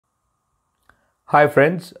Hi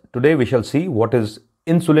friends, today we shall see what is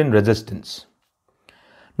insulin resistance.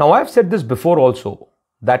 Now I've said this before also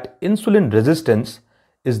that insulin resistance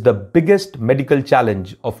is the biggest medical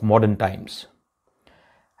challenge of modern times.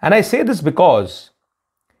 And I say this because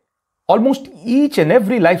almost each and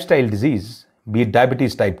every lifestyle disease, be it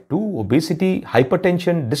diabetes type 2, obesity,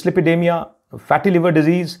 hypertension, dyslipidemia, fatty liver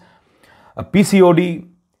disease, PCOD,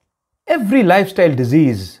 every lifestyle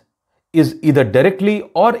disease is either directly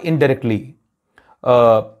or indirectly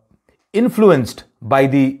influenced by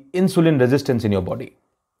the insulin resistance in your body.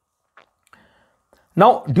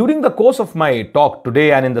 Now, during the course of my talk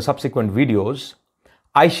today and in the subsequent videos,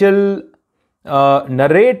 I shall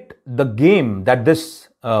narrate the game that this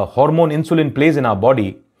hormone insulin plays in our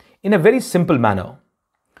body in a very simple manner,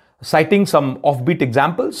 citing some offbeat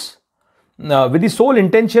examples with the sole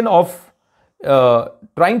intention of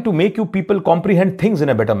trying to make you people comprehend things in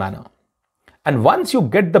a better manner. And once you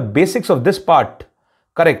get the basics of this part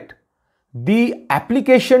correct, the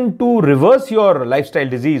application to reverse your lifestyle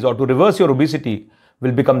disease or to reverse your obesity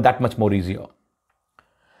will become that much more easier.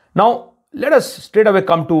 Now, let us straight away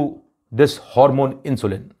come to this hormone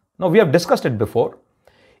insulin. Now, we have discussed it before.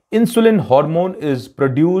 Insulin hormone is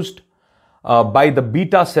produced by the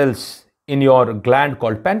beta cells in your gland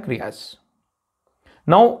called pancreas.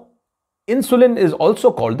 Now, insulin is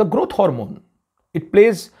also called the growth hormone. It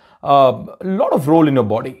plays a lot of role in your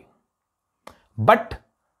body. But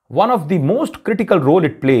one of the most critical role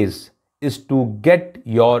it plays is to get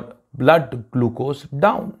your blood glucose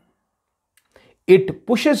down. It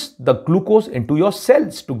pushes the glucose into your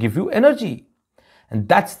cells to give you energy. And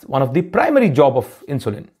that's one of the primary job of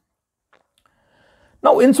insulin.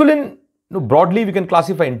 Now, insulin, broadly we can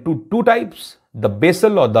classify into two types, the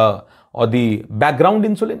basal or the background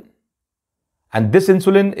insulin. And this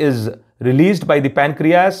insulin is released by the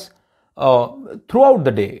pancreas throughout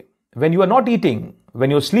the day, when you are not eating, when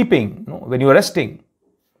you're sleeping, when you're resting.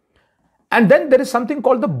 And then there is something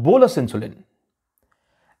called the bolus insulin.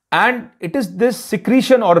 And it is this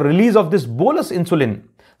secretion or release of this bolus insulin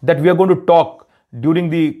that we are going to talk during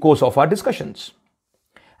the course of our discussions.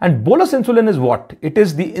 And bolus insulin is what? It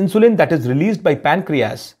is the insulin that is released by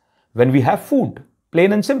pancreas when we have food,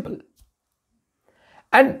 plain and simple.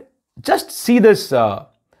 And just see this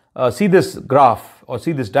graph or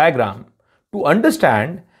see this diagram to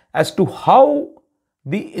understand as to how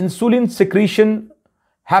the insulin secretion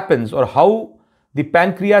happens or how the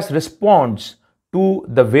pancreas responds to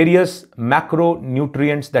the various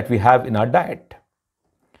macronutrients that we have in our diet.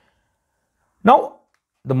 Now,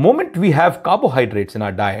 the moment we have carbohydrates in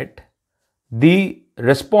our diet, the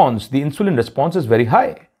insulin response is very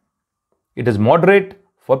high. It is moderate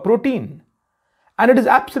for protein and it is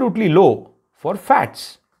absolutely low for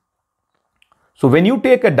fats. So when you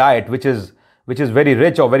take a diet which is very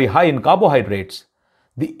rich or very high in carbohydrates,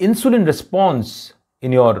 the insulin response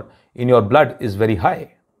in your blood is very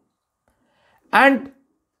high. And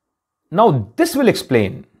now this will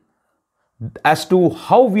explain as to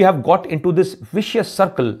how we have got into this vicious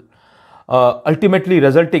circle, ultimately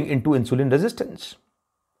resulting into insulin resistance.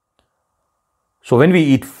 So when we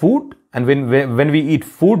eat food and when we eat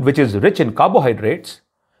food which is rich in carbohydrates,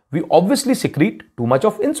 we obviously secrete too much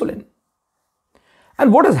of insulin.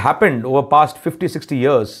 And what has happened over past 50-60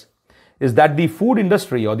 years is that the food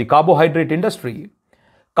industry or the carbohydrate industry,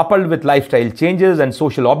 coupled with lifestyle changes and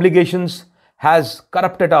social obligations, has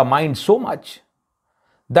corrupted our minds so much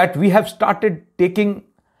that we have started taking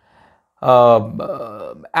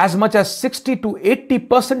as much as 60 to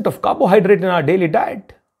 80% of carbohydrate in our daily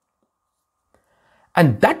diet.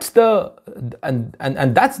 And that's the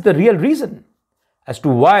real reason as to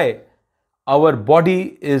why our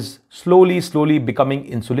body is slowly becoming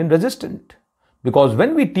insulin resistant. Because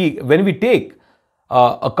when we take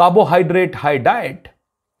a carbohydrate high diet,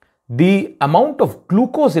 the amount of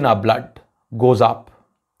glucose in our blood goes up.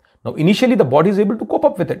 Now, initially the body is able to cope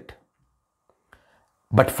up with it.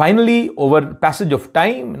 But finally, over passage of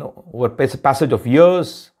time, over passage of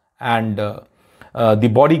years, and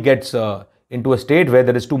the body gets into a state where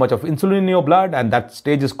there is too much of insulin in your blood, and that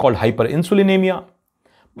stage is called hyperinsulinemia.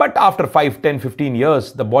 But after 5, 10, 15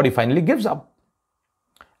 years, the body finally gives up.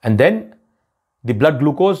 And then the blood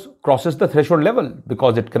glucose crosses the threshold level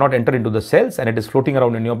because it cannot enter into the cells and it is floating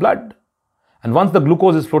around in your blood. And once the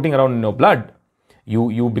glucose is floating around in your blood,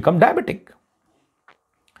 you become diabetic.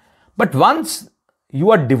 But once you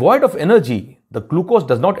are devoid of energy, the glucose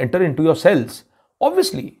does not enter into your cells.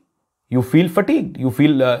 Obviously, you feel fatigued, you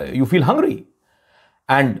feel hungry.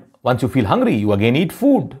 And once you feel hungry, you again eat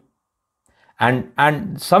food.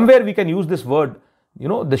 And somewhere we can use this word,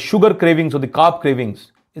 the sugar cravings or the carb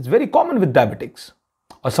cravings. It's very common with diabetics.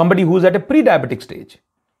 or somebody who's at a pre-diabetic stage.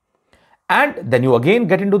 And then you again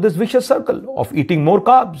get into this vicious circle of eating more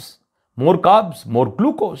carbs, more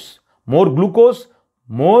glucose,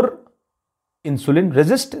 more insulin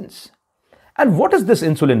resistance. And what is this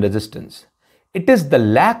insulin resistance? It is the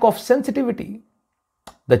lack of sensitivity.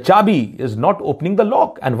 The chabi is not opening the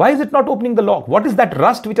lock. And why is it not opening the lock? What is that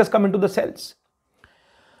rust which has come into the cells?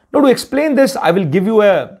 Now, to explain this, I will give you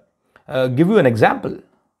an example.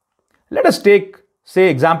 Let us take, say,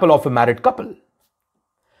 example of a married couple.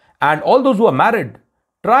 And all those who are married,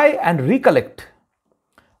 try and recollect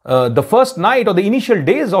the first night or the initial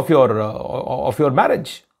days of your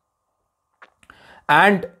marriage.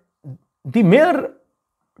 And the mere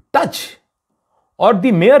touch or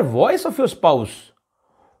the mere voice of your spouse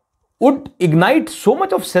would ignite so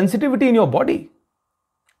much of sensitivity in your body.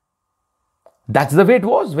 That's the way it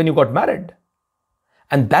was when you got married.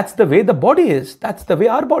 And that's the way the body is. That's the way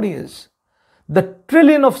our body is. The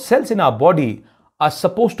trillion of cells in our body are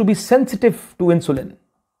supposed to be sensitive to insulin.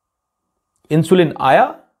 Insulin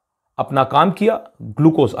आया, अपना काम किया,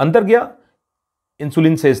 glucose अंदर गया,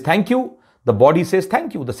 insulin says thank you, the body says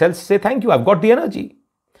thank you, the cells say thank you, I've got the energy.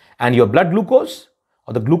 And your blood glucose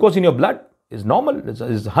or the glucose in your blood is normal, is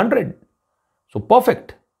 100. So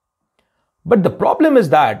perfect. But the problem is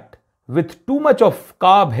that with too much of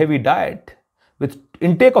carb heavy diet, with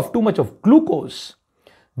intake of too much of glucose,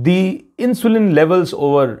 the insulin levels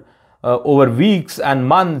over weeks and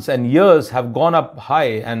months and years have gone up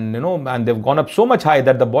high, and they've gone up so much high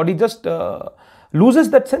that the body just loses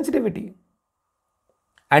that sensitivity.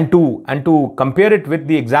 And to compare it with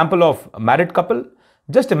the example of a married couple,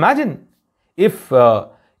 just imagine if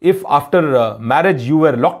after marriage you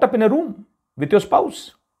were locked up in a room with your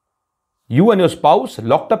spouse. You and your spouse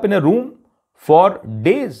locked up in a room for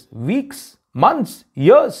days, weeks, months,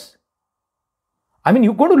 years. I mean,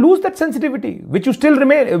 you're going to lose that sensitivity, which you still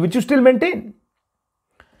maintain.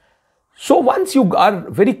 So once you are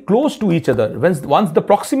very close to each other, once the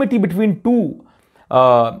proximity between two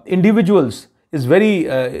individuals is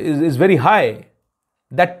very high,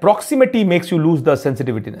 that proximity makes you lose the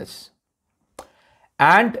sensitiveness.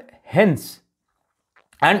 And hence,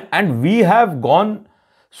 and we have gone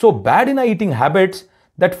so bad in our eating habits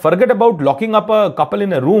that forget about locking up a couple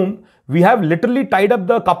in a room. We have literally tied up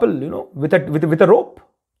the couple, with a rope.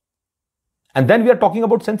 And then we are talking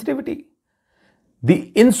about sensitivity.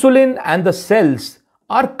 The insulin and the cells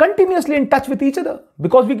are continuously in touch with each other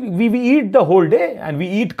because we eat the whole day and we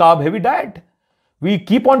eat carb heavy diet. We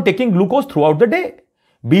keep on taking glucose throughout the day,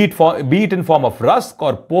 be it in form of rusk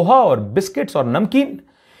or poha or biscuits or namkeen.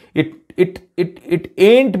 It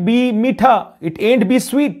ain't be meetha, it ain't be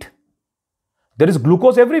sweet. There is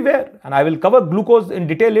glucose everywhere, and I will cover glucose in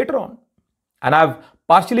detail later on. And I've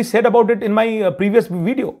partially said about it in my previous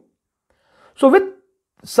video. So with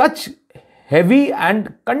such heavy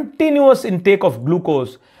and continuous intake of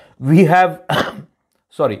glucose, we have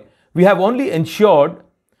only ensured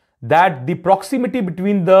that the proximity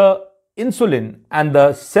between the insulin and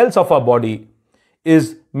the cells of our body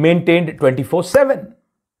is maintained 24/7.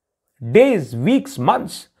 Days, weeks,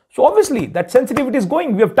 months. So obviously that sensitivity is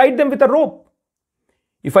going. We have tied them with a rope.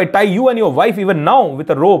 If I tie you and your wife even now with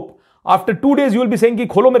a rope, after 2 days you will be saying ki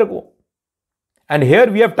kholo mere ko. And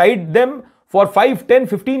here we have tied them for 5, 10,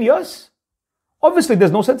 15 years. Obviously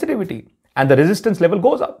there's no sensitivity and the resistance level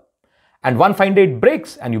goes up. And one fine day it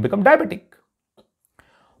breaks and you become diabetic.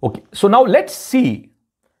 Okay, so now let's see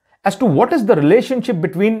as to what is the relationship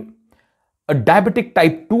between a diabetic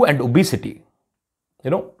type 2 and obesity.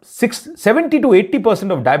 70 to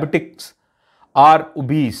 80% of diabetics are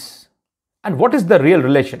obese. And what is the real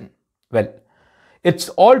relation? Well, it's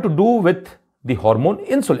all to do with the hormone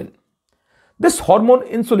insulin. This hormone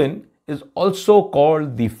insulin is also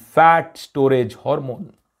called the fat storage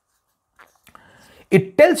hormone.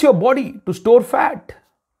 It tells your body to store fat.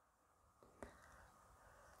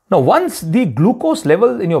 Now, once the glucose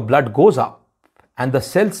level in your blood goes up and the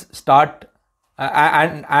cells start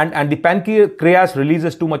and the pancreas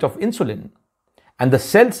releases too much of insulin and the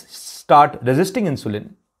cells start resisting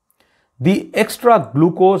insulin, the extra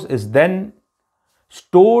glucose is then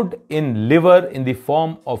stored in liver in the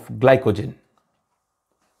form of glycogen.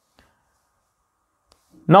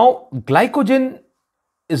 Now, glycogen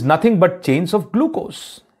is nothing but chains of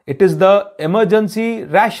glucose. It is the emergency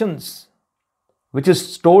rations which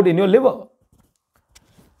is stored in your liver.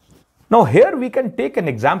 Now, here we can take an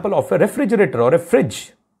example of a refrigerator or a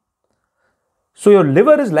fridge. So, your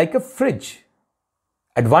liver is like a fridge.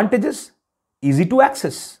 Advantages: easy to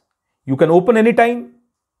access. You can open anytime,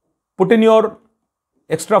 put in your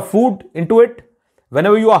extra food into it.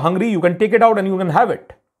 Whenever you are hungry, you can take it out and you can have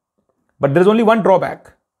it. But there is only one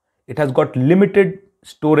drawback. it has got limited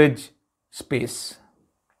storage space.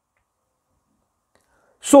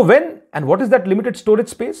 So what is that limited storage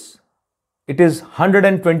space? It is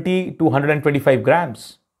 120 to 125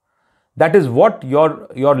 grams. That is what your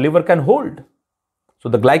liver can hold. So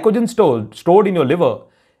the glycogen stored in your liver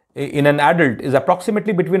in an adult is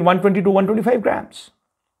approximately between 120 to 125 grams.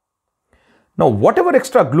 Now, whatever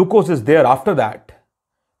extra glucose is there after that,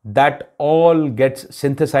 that all gets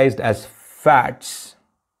synthesized as fats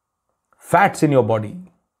in your body.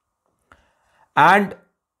 And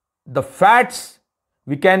the fats,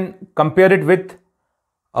 we can compare it with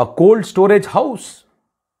a cold storage house.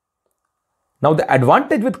 Now, the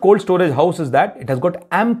advantage with cold storage house is that it has got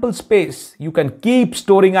ample space. You can keep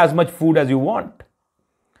storing as much food as you want.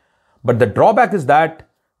 But the drawback is that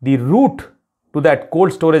the route to that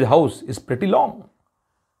cold storage house is pretty long.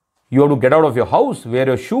 You have to get out of your house, wear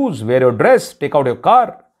your shoes, wear your dress, take out your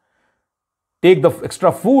car, take the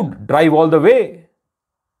extra food, drive all the way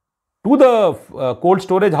to the cold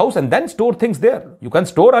storage house and then store things there. You can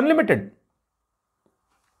store unlimited.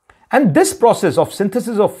 And this process of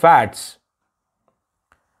synthesis of fats,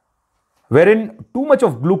 wherein too much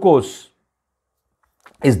of glucose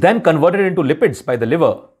is then converted into lipids by the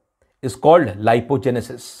liver, is called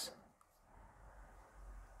lipogenesis.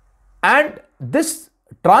 And this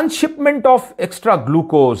transshipment of extra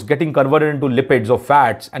glucose getting converted into lipids or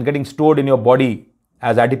fats and getting stored in your body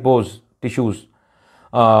as adipose tissues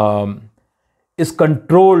is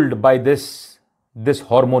controlled by this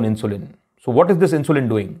hormone insulin. So what is this insulin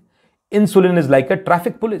doing? Insulin is like a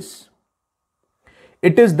traffic police.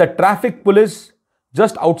 It is the traffic police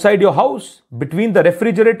just outside your house, between the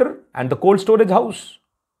refrigerator and the cold storage house.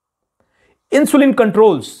 Insulin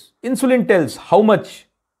controls, insulin tells how much,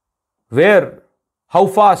 where, how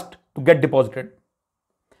fast to get deposited.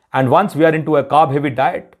 And once we are into a carb heavy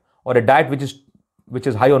diet or a diet which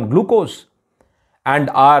is high on glucose and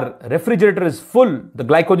our refrigerator is full, the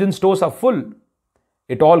glycogen stores are full,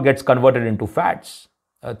 it all gets converted into fats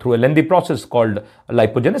through a lengthy process called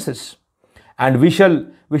lipogenesis. And we shall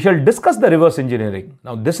discuss the reverse engineering.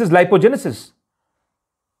 Now this is lipogenesis.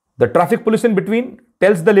 The traffic police in between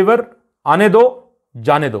tells the liver, aane do,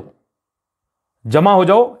 jaane do. Jama ho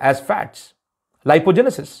jao as fats.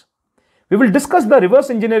 Lipogenesis. We will discuss the reverse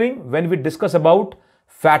engineering when we discuss about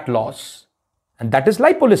fat loss. And that is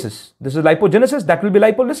lipolysis. This is lipogenesis, that will be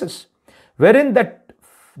lipolysis. Wherein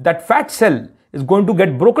that fat cell is going to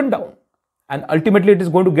get broken down. And ultimately it is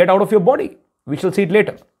going to get out of your body. We shall see it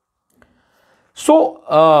later. So,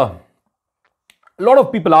 a lot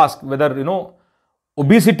of people ask whether,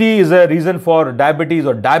 obesity is a reason for diabetes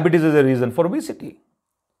or diabetes is a reason for obesity.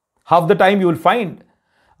 Half the time you will find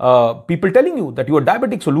people telling you that you are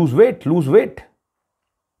diabetic, so lose weight.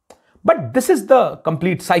 But this is the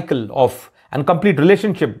complete cycle and complete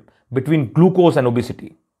relationship between glucose and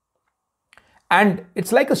obesity. And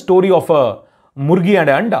it's like a story of a murgi and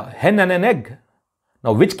an anda, hen and an egg.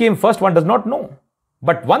 Now, which came first, one does not know.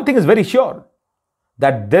 But one thing is very sure,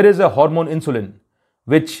 that there is a hormone insulin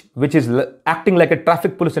which is acting like a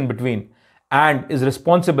traffic police in between and is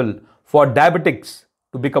responsible for diabetics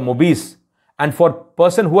to become obese. And for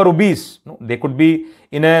person who are obese, they could be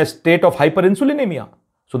in a state of hyperinsulinemia.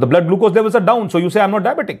 So the blood glucose levels are down. So you say, I'm not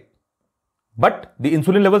diabetic. But the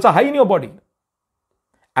insulin levels are high in your body.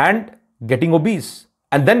 And getting obese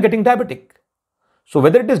and then getting diabetic. So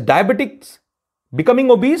whether it is diabetics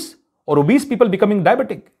becoming obese or obese people becoming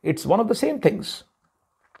diabetic, it's one of the same things.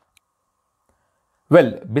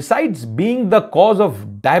 Well, besides being the cause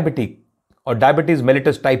of diabetic or diabetes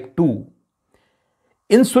mellitus type 2,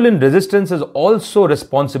 insulin resistance is also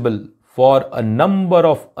responsible for a number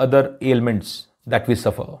of other ailments that we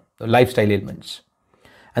suffer, the lifestyle ailments.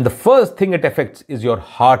 And the first thing it affects is your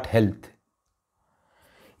heart health.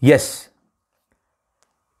 Yes,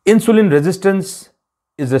 insulin resistance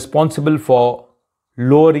is responsible for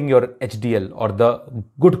lowering your HDL or the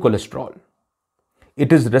good cholesterol.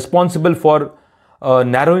 It is responsible for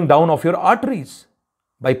narrowing down of your arteries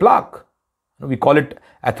by plaque. We call it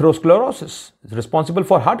atherosclerosis. It's responsible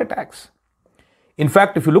for heart attacks. In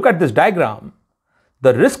fact, if you look at this diagram,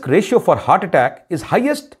 the risk ratio for heart attack is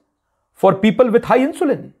highest for people with high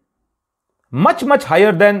insulin. Much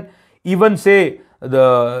higher than even say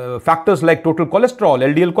the factors like total cholesterol,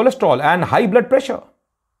 LDL cholesterol and high blood pressure.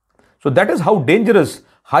 So that is how dangerous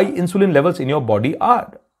high insulin levels in your body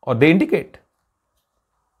are or they indicate.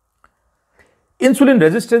 Insulin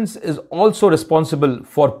resistance is also responsible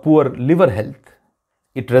for poor liver health.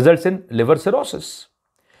 It results in liver cirrhosis.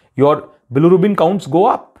 Your bilirubin counts go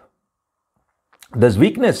up. There's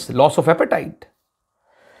weakness, loss of appetite.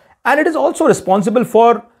 And it is also responsible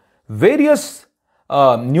for various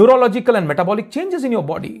neurological and metabolic changes in your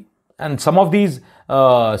body. And some of these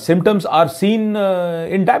symptoms are seen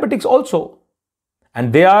in diabetics also.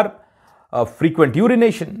 And they are frequent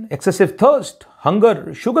urination, excessive thirst,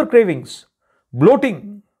 hunger, sugar cravings,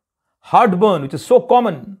 bloating, heartburn, which is so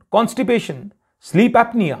common, constipation, sleep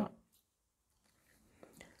apnea.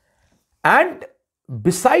 And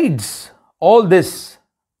besides all this,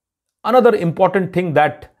 another important thing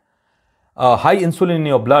that high insulin in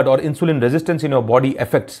your blood or insulin resistance in your body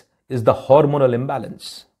affects is the hormonal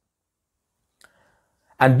imbalance.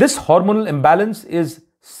 And this hormonal imbalance is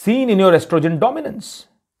seen in your estrogen dominance.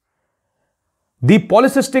 The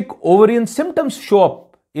polycystic ovarian symptoms show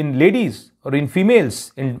up in ladies or in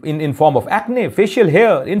females in form of acne, facial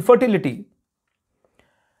hair, infertility.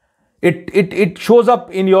 It shows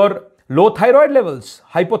up in your low thyroid levels,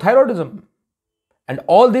 hypothyroidism. And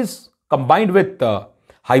all this combined with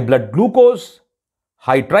high blood glucose,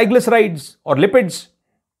 high triglycerides or lipids,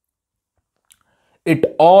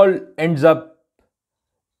 it all ends up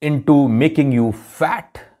into making you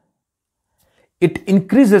fat. It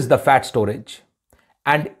increases the fat storage,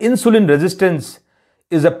 and insulin resistance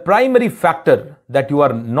is a primary factor that you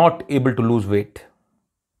are not able to lose weight.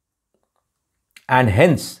 And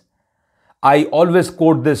hence, I always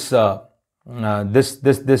quote this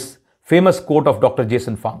famous quote of Dr.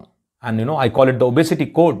 Jason Fung, and I call it the obesity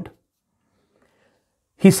code.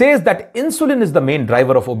 He says that insulin is the main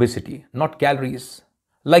driver of obesity, not calories.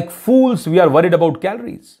 Like fools, we are worried about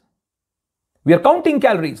calories. We are counting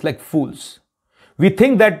calories like fools. We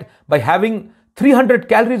think that by having 300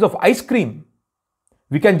 calories of ice cream,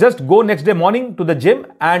 we can just go next day morning to the gym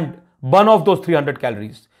and burn off those 300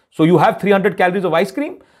 calories. So you have 300 calories of ice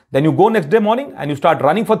cream, then you go next day morning and you start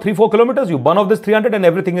running for 3-4 kilometers, you burn off this 300 and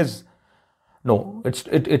everything is... No,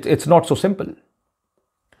 it's not so simple.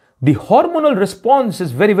 The hormonal response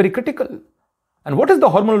is very, very critical. And what is the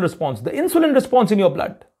hormonal response? The insulin response in your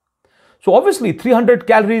blood. So obviously 300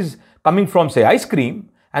 calories coming from, say, ice cream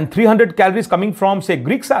and 300 calories coming from, say,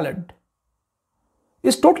 Greek salad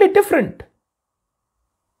is totally different.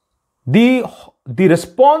 The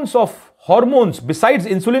response of hormones besides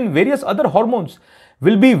insulin, various other hormones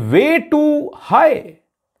will be way too high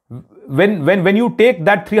when you take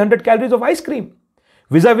that 300 calories of ice cream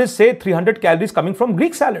vis-a-vis, say, 300 calories coming from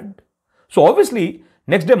Greek salad. So obviously,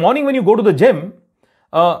 next day morning when you go to the gym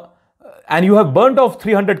and you have burnt off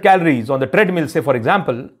 300 calories on the treadmill, say, for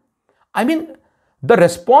example, the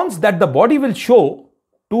response that the body will show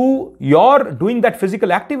to your doing that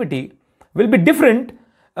physical activity will be different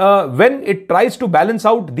when it tries to balance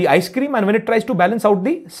out the ice cream and when it tries to balance out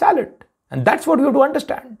the salad. And that's what you have to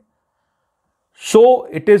understand. So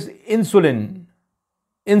it is insulin.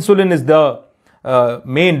 Insulin is the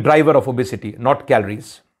main driver of obesity, not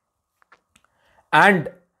calories. And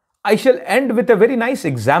I shall end with a very nice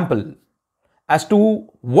example as to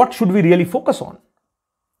what should we really focus on.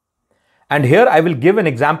 And here I will give an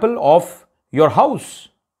example of your house.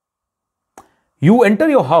 You enter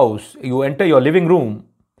your house, you enter your living room,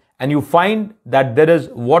 and you find that there is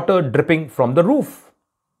water dripping from the roof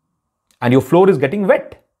and your floor is getting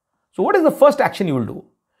wet. So what is the first action you will do?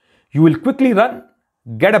 You will quickly run,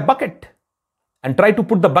 get a bucket and try to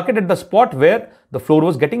put the bucket at the spot where the floor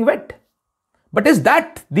was getting wet. But is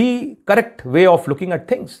that the correct way of looking at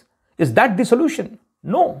things? Is that the solution?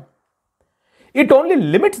 No. It only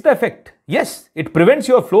limits the effect. Yes, it prevents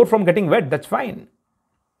your floor from getting wet, that's fine.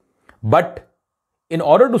 But in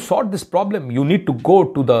order to solve this problem, you need to go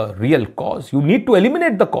to the real cause. You need to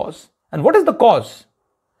eliminate the cause. And what is the cause?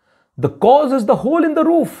 The cause is the hole in the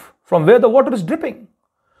roof from where the water is dripping.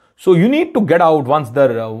 So you need to get out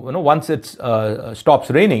once it stops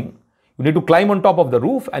raining. You need to climb on top of the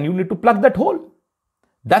roof and you need to plug that hole.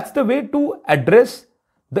 That's the way to address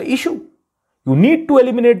the issue. You need to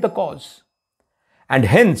eliminate the cause. And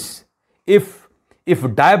hence, if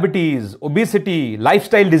diabetes, obesity,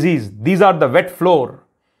 lifestyle disease, these are the wet floor,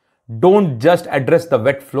 don't just address the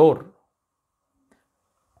wet floor.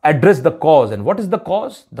 Address the cause. And what is the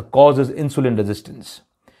cause? The cause is insulin resistance.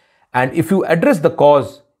 And if you address the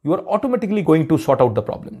cause, you are automatically going to sort out the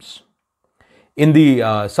problems. In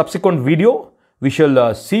the subsequent video, we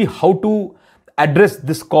shall see how to address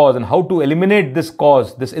this cause and how to eliminate this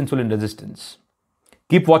cause, this insulin resistance.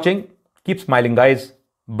 Keep watching, keep smiling, guys.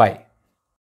 Bye.